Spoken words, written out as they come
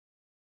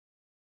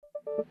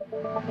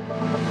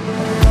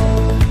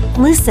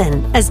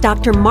Listen as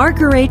Dr.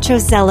 Margarete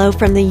Ozello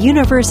from the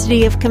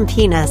University of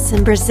Campinas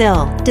in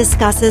Brazil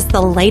discusses the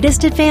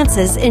latest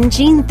advances in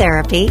gene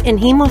therapy in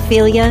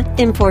hemophilia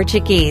in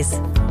Portuguese.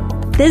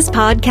 This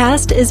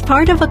podcast is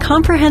part of a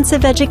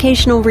comprehensive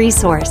educational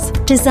resource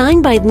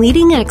designed by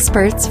leading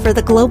experts for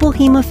the global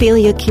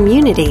hemophilia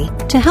community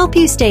to help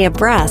you stay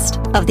abreast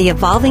of the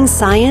evolving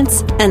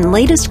science and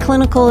latest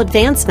clinical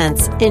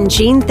advancements in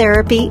gene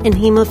therapy in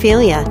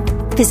hemophilia.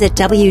 Visit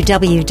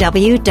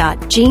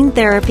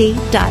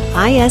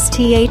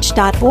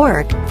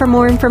www.genetherapy.isth.org for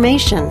more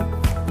information.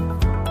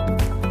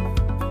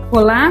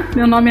 Olá,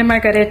 meu nome é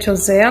Margarete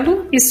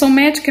Ozello e sou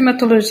médica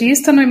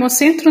hematologista no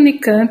Hemocentro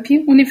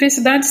Unicamp,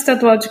 Universidade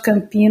Estadual de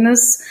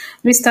Campinas,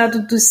 no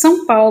estado de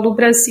São Paulo,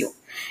 Brasil.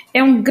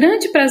 É um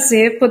grande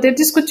prazer poder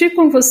discutir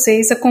com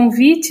vocês a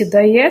convite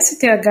da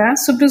ISTH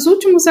sobre os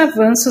últimos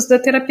avanços da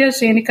terapia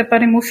gênica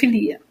para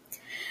hemofilia.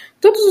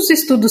 Todos os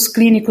estudos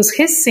clínicos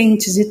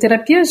recentes de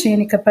terapia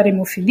gênica para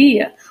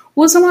hemofilia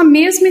usam a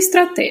mesma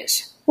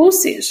estratégia, ou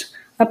seja,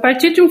 a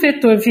partir de um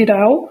vetor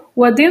viral,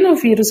 o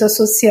adenovírus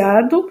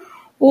associado,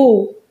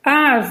 ou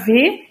AAV,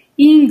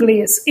 em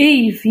inglês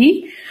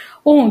EIV,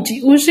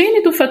 onde o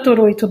gene do fator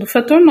 8 ou do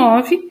fator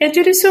 9 é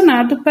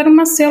direcionado para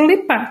uma célula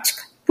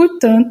hepática,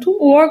 portanto,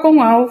 o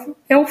órgão-alvo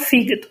é o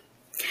fígado.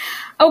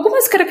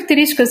 Algumas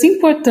características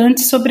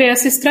importantes sobre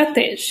essa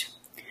estratégia.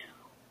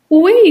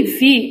 O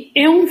EIV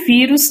é um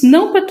vírus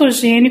não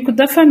patogênico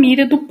da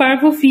família do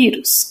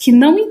parvovírus, que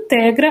não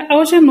integra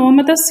ao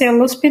genoma da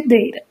célula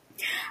hospedeira.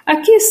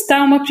 Aqui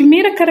está uma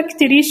primeira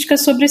característica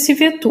sobre esse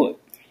vetor.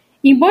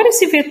 Embora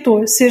esse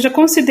vetor seja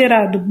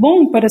considerado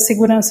bom para a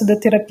segurança da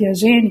terapia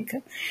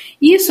gênica,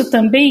 isso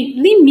também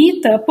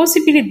limita a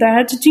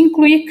possibilidade de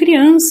incluir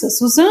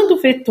crianças usando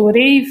o vetor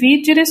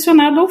EIV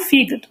direcionado ao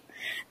fígado,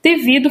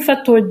 devido ao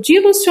fator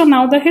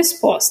dilucional da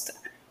resposta,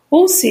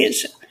 ou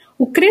seja,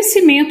 o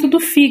crescimento do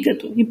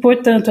fígado e,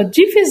 portanto, a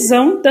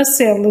divisão das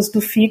células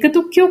do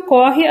fígado que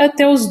ocorre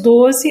até os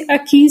 12 a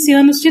 15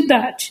 anos de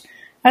idade.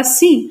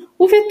 Assim,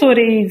 o vetor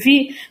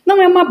EIV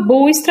não é uma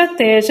boa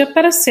estratégia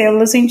para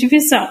células em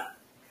divisão.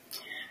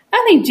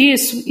 Além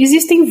disso,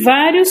 existem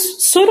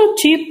vários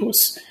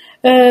sorotipos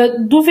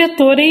do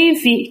vetor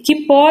EIV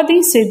que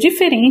podem ser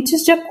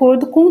diferentes de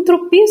acordo com o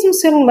tropismo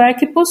celular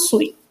que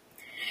possui.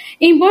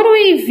 Embora o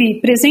EIV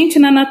presente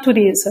na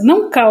natureza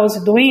não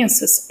cause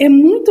doenças, é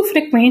muito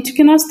frequente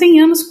que nós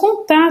tenhamos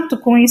contato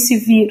com esse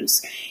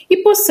vírus e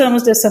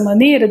possamos, dessa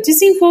maneira,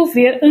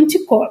 desenvolver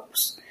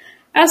anticorpos.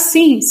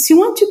 Assim, se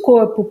um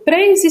anticorpo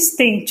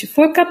pré-existente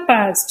for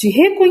capaz de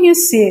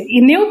reconhecer e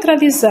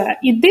neutralizar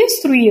e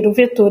destruir o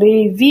vetor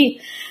EIV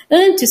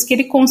antes que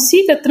ele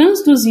consiga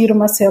transduzir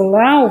uma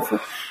célula-alvo,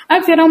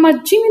 haverá uma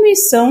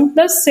diminuição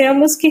das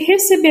células que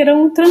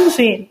receberão o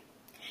transgênio,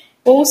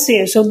 ou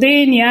seja, o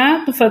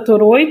DNA do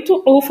fator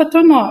 8 ou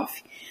fator 9,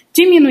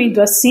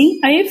 diminuindo assim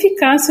a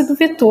eficácia do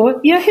vetor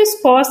e a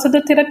resposta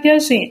da terapia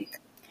gênica.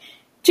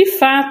 De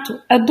fato,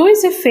 há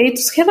dois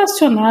efeitos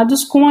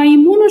relacionados com a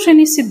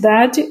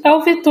imunogenicidade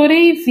ao vetor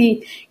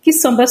EIV, que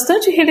são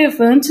bastante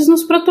relevantes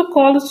nos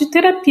protocolos de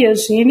terapia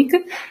gênica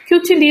que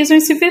utilizam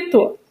esse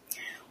vetor.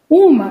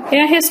 Uma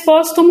é a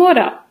resposta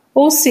humoral,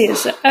 ou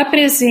seja, a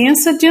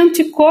presença de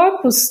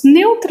anticorpos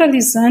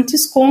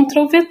neutralizantes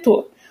contra o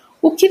vetor,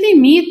 o que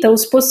limita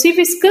os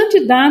possíveis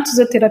candidatos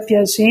à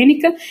terapia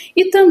gênica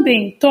e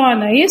também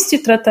torna este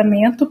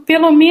tratamento,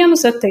 pelo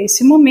menos até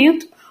esse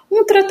momento,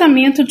 um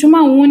tratamento de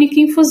uma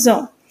única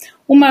infusão,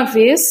 uma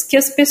vez que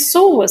as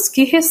pessoas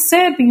que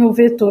recebem o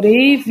vetor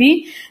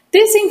EIV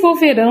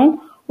desenvolverão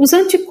os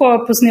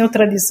anticorpos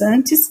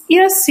neutralizantes e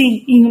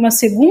assim, em uma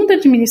segunda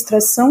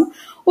administração,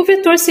 o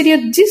vetor seria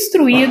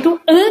destruído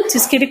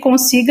antes que ele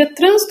consiga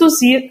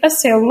transduzir a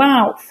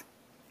célula-alvo.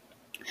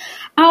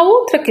 A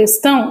outra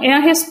questão é a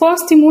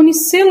resposta imune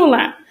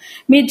celular,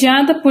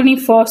 mediada por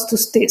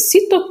linfócitos T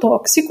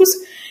citotóxicos,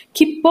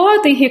 que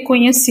podem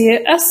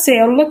reconhecer a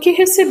célula que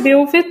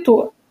recebeu o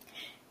vetor,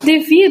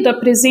 devido à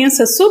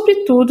presença,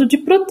 sobretudo, de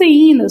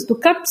proteínas do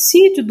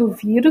capsídeo do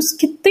vírus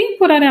que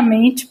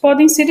temporariamente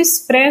podem ser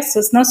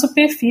expressas na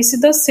superfície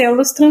das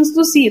células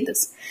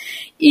transduzidas,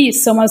 e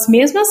são as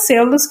mesmas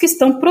células que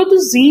estão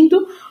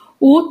produzindo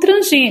o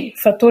transgênio,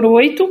 fator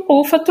 8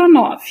 ou fator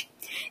 9,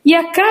 e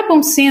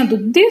acabam sendo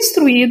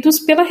destruídos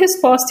pela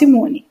resposta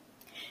imune.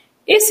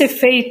 Esse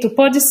efeito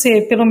pode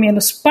ser, pelo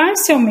menos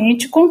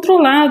parcialmente,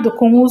 controlado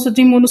com o uso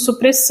de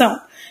imunossupressão.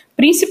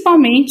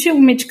 Principalmente, o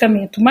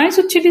medicamento mais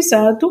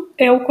utilizado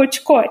é o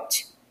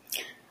corticoide.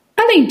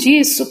 Além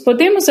disso,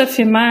 podemos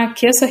afirmar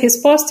que essa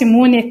resposta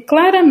imune é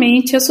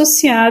claramente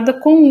associada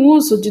com o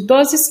uso de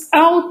doses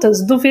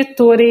altas do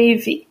vetor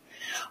EIV.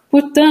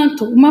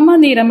 Portanto, uma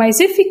maneira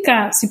mais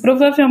eficaz e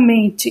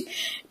provavelmente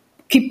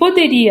que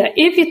poderia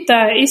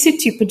evitar esse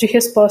tipo de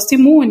resposta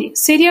imune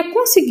seria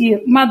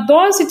conseguir uma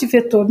dose de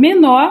vetor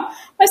menor,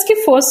 mas que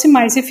fosse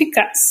mais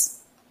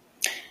eficaz.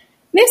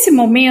 Nesse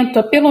momento,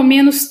 há pelo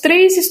menos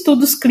 3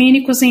 estudos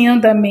clínicos em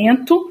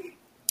andamento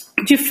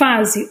de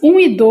fase 1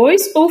 e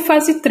 2 ou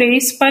fase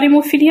 3 para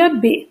hemofilia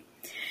B.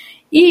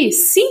 e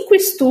 5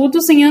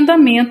 estudos em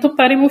andamento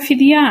para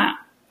hemofilia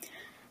A.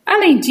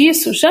 Além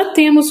disso, já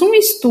temos um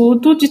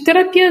estudo de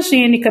terapia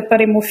gênica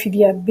para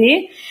hemofilia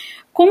B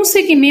com um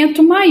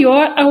segmento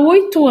maior a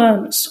 8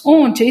 anos,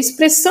 onde a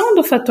expressão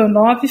do fator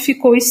 9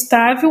 ficou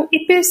estável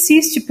e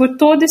persiste por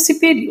todo esse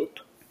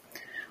período.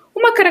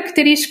 Uma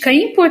característica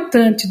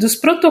importante dos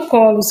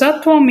protocolos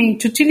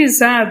atualmente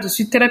utilizados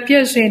de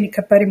terapia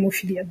gênica para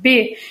hemofilia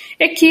B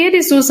é que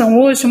eles usam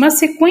hoje uma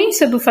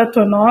sequência do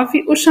fator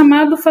 9, o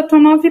chamado fator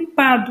 9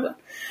 Pádua,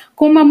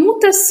 com uma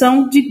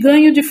mutação de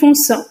ganho de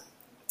função,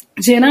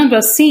 gerando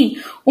assim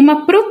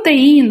uma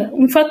proteína,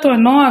 um fator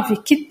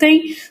 9, que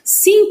tem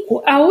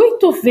 5 a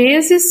 8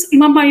 vezes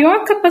uma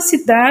maior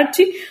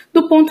capacidade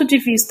do ponto de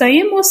vista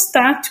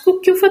hemostático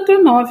que o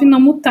fator 9 não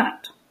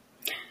mutado.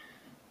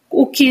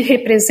 O que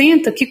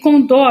representa que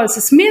com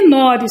doses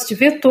menores de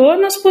vetor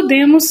nós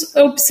podemos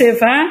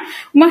observar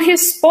uma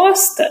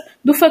resposta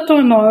do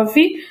fator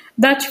 9,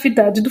 da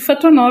atividade do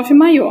fator 9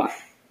 maior.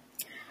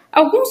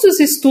 Alguns dos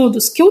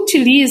estudos que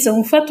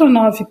utilizam o fator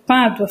 9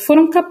 Pádua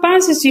foram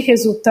capazes de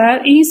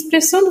resultar em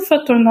expressão do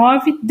fator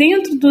 9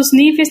 dentro dos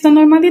níveis da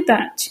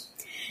normalidade.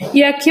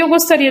 E aqui eu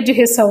gostaria de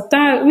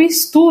ressaltar o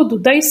estudo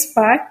da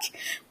SPARC,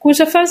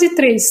 cuja fase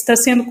 3 está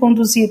sendo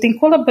conduzida em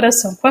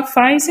colaboração com a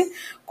Pfizer,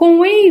 com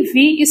o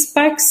EIV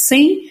SPARC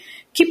 100,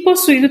 que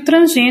possui o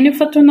transgênio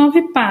fator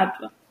 9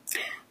 Pádua.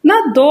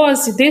 Na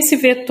dose desse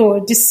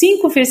vetor de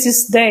 5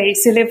 vezes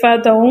 10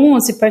 elevado a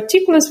 11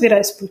 partículas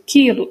virais por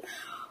quilo,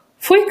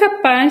 foi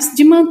capaz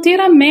de manter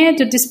a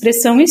média de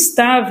expressão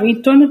estável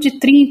em torno de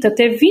 30%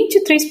 até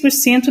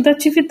 23% da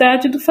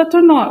atividade do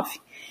fator 9,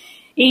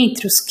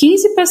 entre os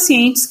 15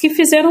 pacientes que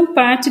fizeram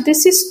parte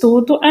desse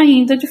estudo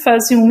ainda de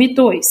fase 1 e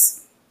 2.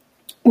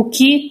 O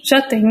que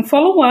já tem um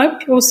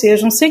follow-up, ou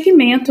seja, um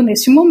segmento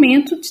neste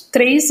momento de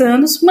 3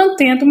 anos,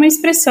 mantendo uma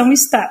expressão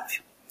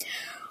estável.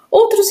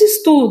 Outros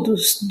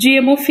estudos de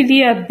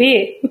hemofilia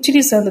B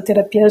utilizando a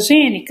terapia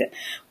gênica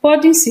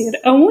podem ser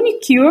a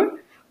Unicure,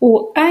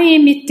 o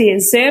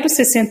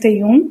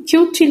AMT-061, que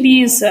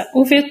utiliza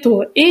o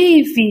vetor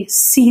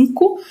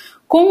EIV5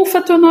 com o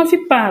fator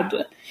 9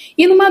 Pádua,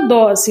 e numa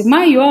dose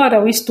maior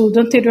ao estudo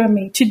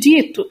anteriormente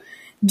dito,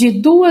 de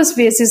 2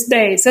 vezes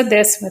 10 a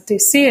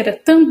 13ª,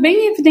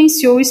 também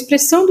evidenciou a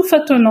expressão do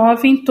fator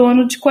 9 em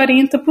torno de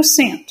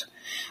 40%.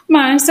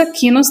 Mas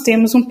aqui nós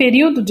temos um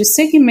período de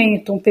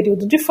segmento, um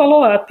período de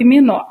follow-up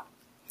menor.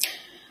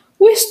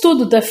 O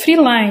estudo da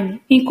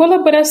Freeline, em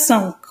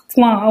colaboração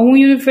com a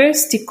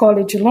University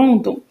College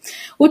London,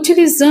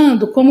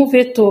 utilizando como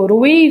vetor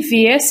o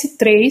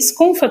EIV-S3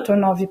 com o fator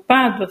 9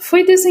 Pádua,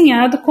 foi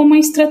desenhado com uma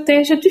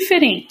estratégia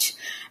diferente,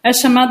 a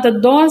chamada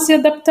dose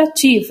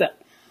adaptativa,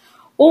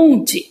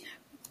 onde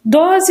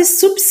doses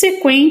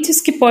subsequentes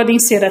que podem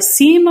ser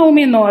acima ou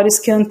menores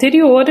que a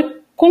anterior,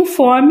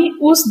 conforme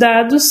os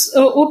dados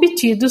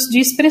obtidos de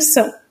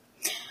expressão.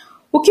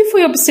 O que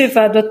foi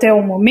observado até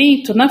o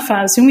momento, na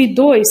fase 1 e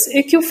 2,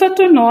 é que o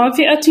fator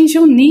 9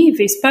 atingiu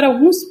níveis para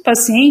alguns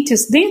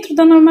pacientes dentro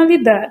da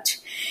normalidade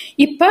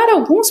e para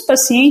alguns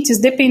pacientes,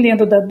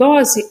 dependendo da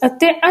dose,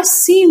 até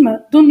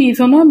acima do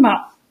nível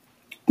normal,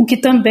 o que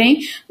também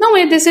não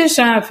é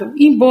desejável.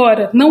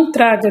 Embora não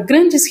traga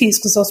grandes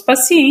riscos aos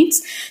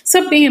pacientes,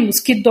 sabemos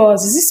que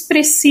doses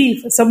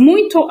expressivas,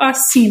 muito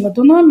acima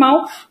do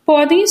normal,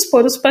 podem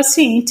expor os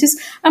pacientes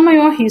a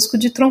maior risco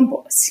de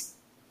trombose.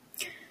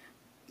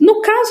 No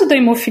caso da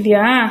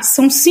hemofilia A,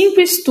 são 5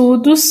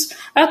 estudos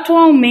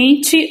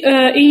atualmente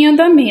em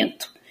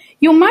andamento.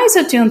 E o mais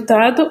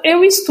adiantado é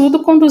o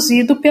estudo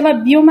conduzido pela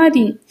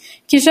Biomarin,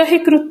 que já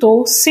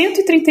recrutou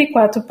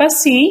 134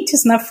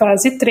 pacientes na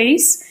fase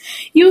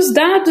 3 e os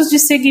dados de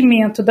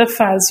segmento da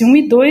fase 1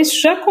 e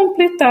 2 já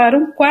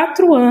completaram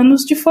 4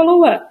 anos de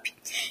follow-up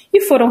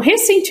e foram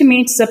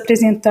recentemente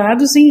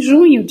apresentados em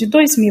junho de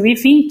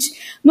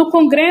 2020 no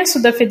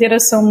Congresso da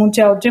Federação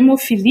Mundial de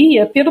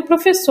Hemofilia pelo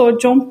professor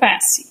John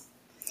Passy.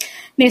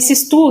 Nesse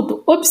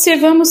estudo,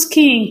 observamos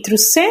que entre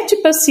os 7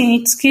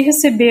 pacientes que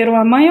receberam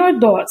a maior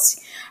dose,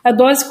 a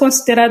dose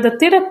considerada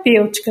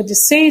terapêutica de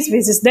 6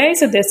 vezes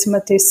 10 a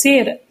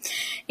 13ª,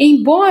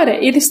 embora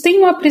eles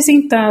tenham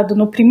apresentado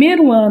no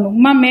primeiro ano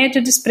uma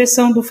média de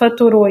expressão do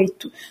fator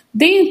 8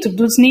 dentro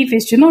dos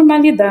níveis de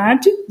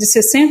normalidade, de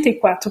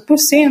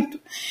 64%,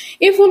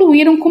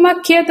 evoluíram com uma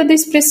queda da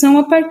expressão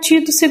a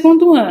partir do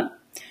segundo ano.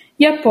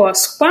 E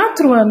após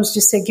 4 anos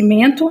de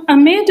segmento, a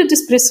média de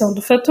expressão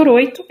do fator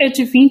 8 é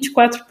de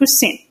 24%.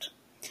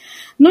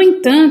 No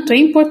entanto, é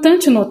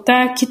importante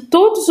notar que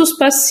todos os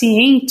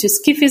pacientes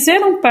que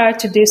fizeram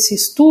parte desse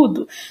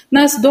estudo,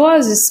 nas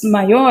doses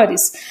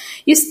maiores,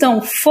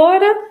 estão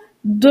fora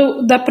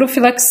da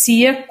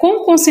profilaxia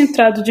com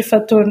concentrado de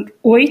fator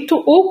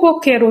 8 ou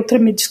qualquer outra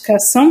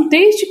medicação,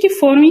 desde que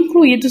foram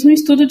incluídos no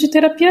estudo de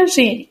terapia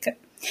gênica.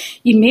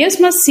 E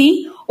mesmo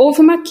assim, houve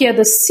uma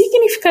queda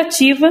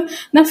significativa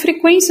na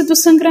frequência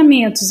dos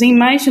sangramentos, em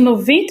mais de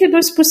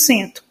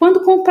 92%,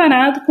 quando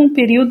comparado com o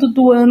período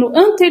do ano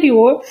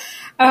anterior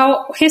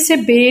ao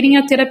receberem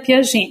a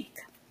terapia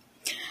gênica.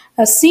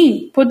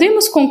 Assim,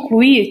 podemos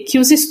concluir que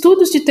os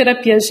estudos de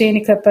terapia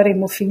gênica para a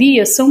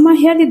hemofilia são uma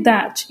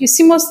realidade e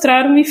se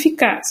mostraram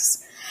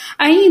eficazes.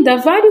 Ainda há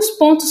vários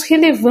pontos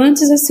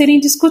relevantes a serem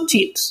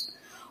discutidos.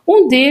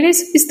 Um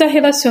deles está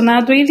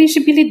relacionado à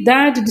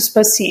elegibilidade dos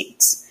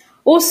pacientes,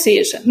 ou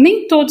seja,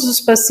 nem todos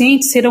os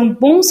pacientes serão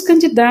bons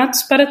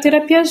candidatos para a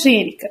terapia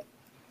gênica,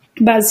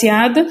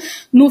 baseada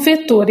no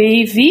vetor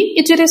EIV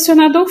e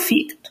direcionado ao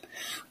fígado.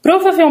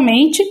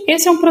 Provavelmente,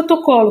 esse é um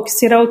protocolo que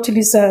será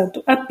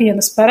utilizado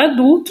apenas para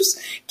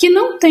adultos que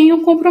não tenham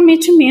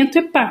comprometimento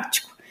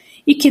hepático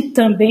e que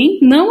também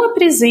não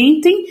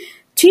apresentem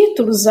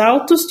títulos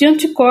altos de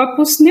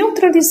anticorpos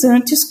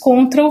neutralizantes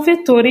contra o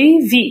vetor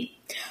EIV,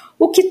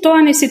 o que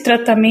torna esse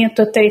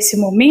tratamento até esse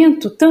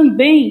momento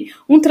também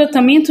um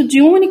tratamento de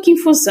única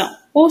infusão,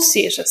 ou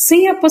seja,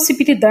 sem a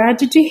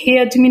possibilidade de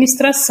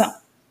readministração.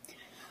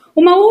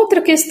 Uma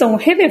outra questão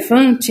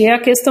relevante é a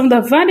questão da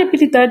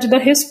variabilidade da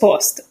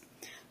resposta.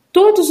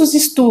 Todos os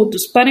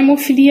estudos para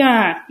hemofilia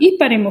A e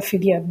para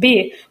hemofilia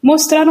B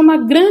mostraram uma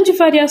grande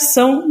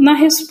variação na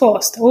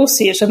resposta, ou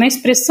seja, na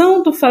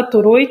expressão do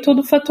fator 8 ou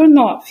do fator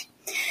 9.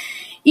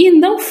 E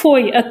não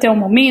foi, até o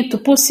momento,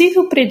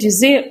 possível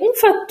predizer um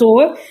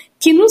fator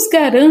que nos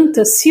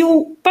garanta se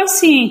o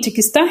paciente que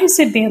está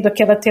recebendo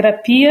aquela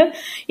terapia,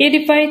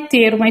 ele vai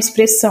ter uma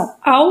expressão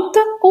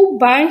alta ou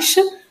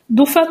baixa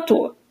do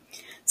fator.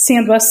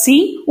 Sendo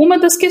assim, uma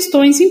das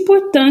questões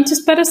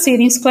importantes para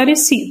serem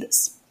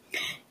esclarecidas.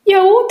 E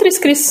a outra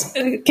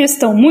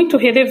questão muito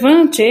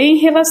relevante é em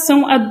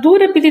relação à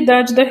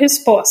durabilidade da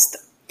resposta.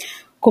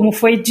 Como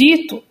foi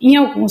dito, em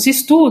alguns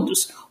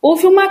estudos,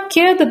 houve uma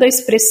queda da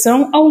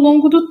expressão ao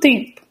longo do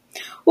tempo,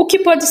 o que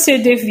pode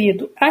ser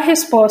devido à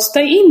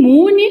resposta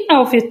imune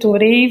ao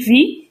vetor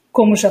EIV,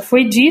 como já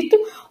foi dito,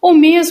 ou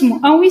mesmo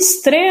ao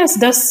estresse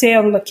da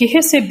célula que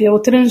recebeu o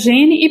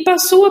transgene e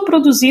passou a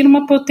produzir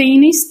uma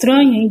proteína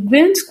estranha em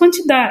grandes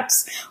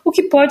quantidades, o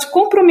que pode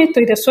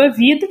comprometer a sua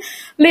vida,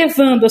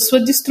 levando à sua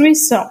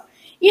destruição.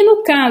 E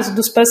no caso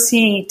dos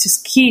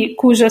pacientes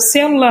cuja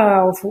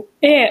célula-alvo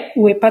é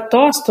o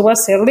hepatócito ou a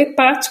célula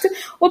hepática,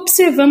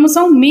 observamos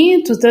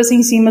aumentos das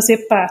enzimas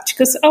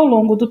hepáticas ao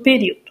longo do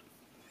período.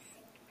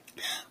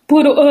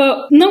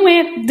 Não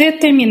é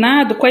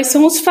determinado quais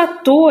são os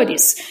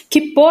fatores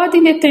que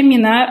podem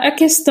determinar a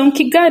questão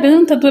que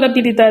garanta a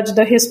durabilidade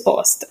da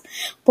resposta.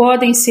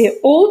 Podem ser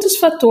outros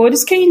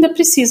fatores que ainda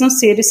precisam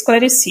ser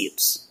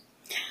esclarecidos.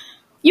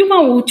 E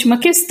uma última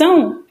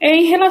questão é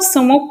em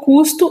relação ao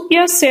custo e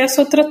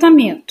acesso ao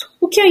tratamento,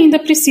 o que ainda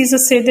precisa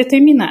ser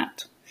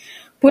determinado.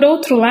 Por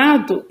outro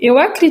lado, eu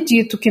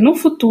acredito que no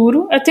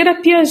futuro a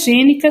terapia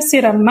gênica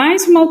será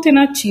mais uma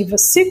alternativa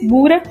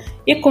segura,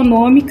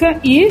 econômica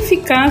e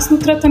eficaz no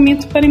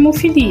tratamento para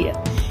hemofilia,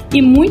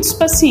 e muitos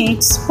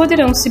pacientes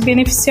poderão se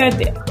beneficiar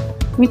dela.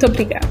 Muito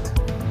obrigada.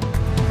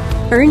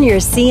 Earn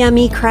your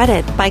CME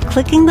credit by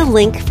clicking the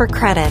link for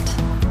credit.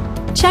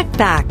 Check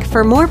back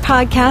for more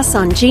podcasts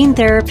on gene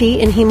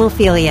therapy in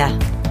hemophilia.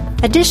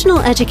 Additional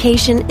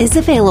education is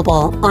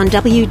available on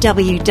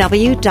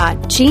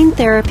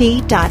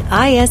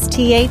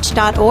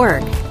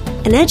www.genetherapy.isth.org,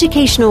 an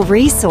educational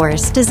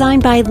resource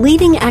designed by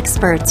leading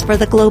experts for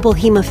the global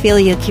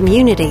hemophilia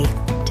community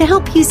to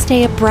help you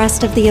stay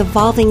abreast of the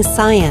evolving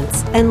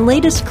science and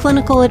latest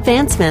clinical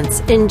advancements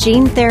in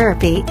gene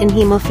therapy in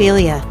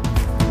hemophilia.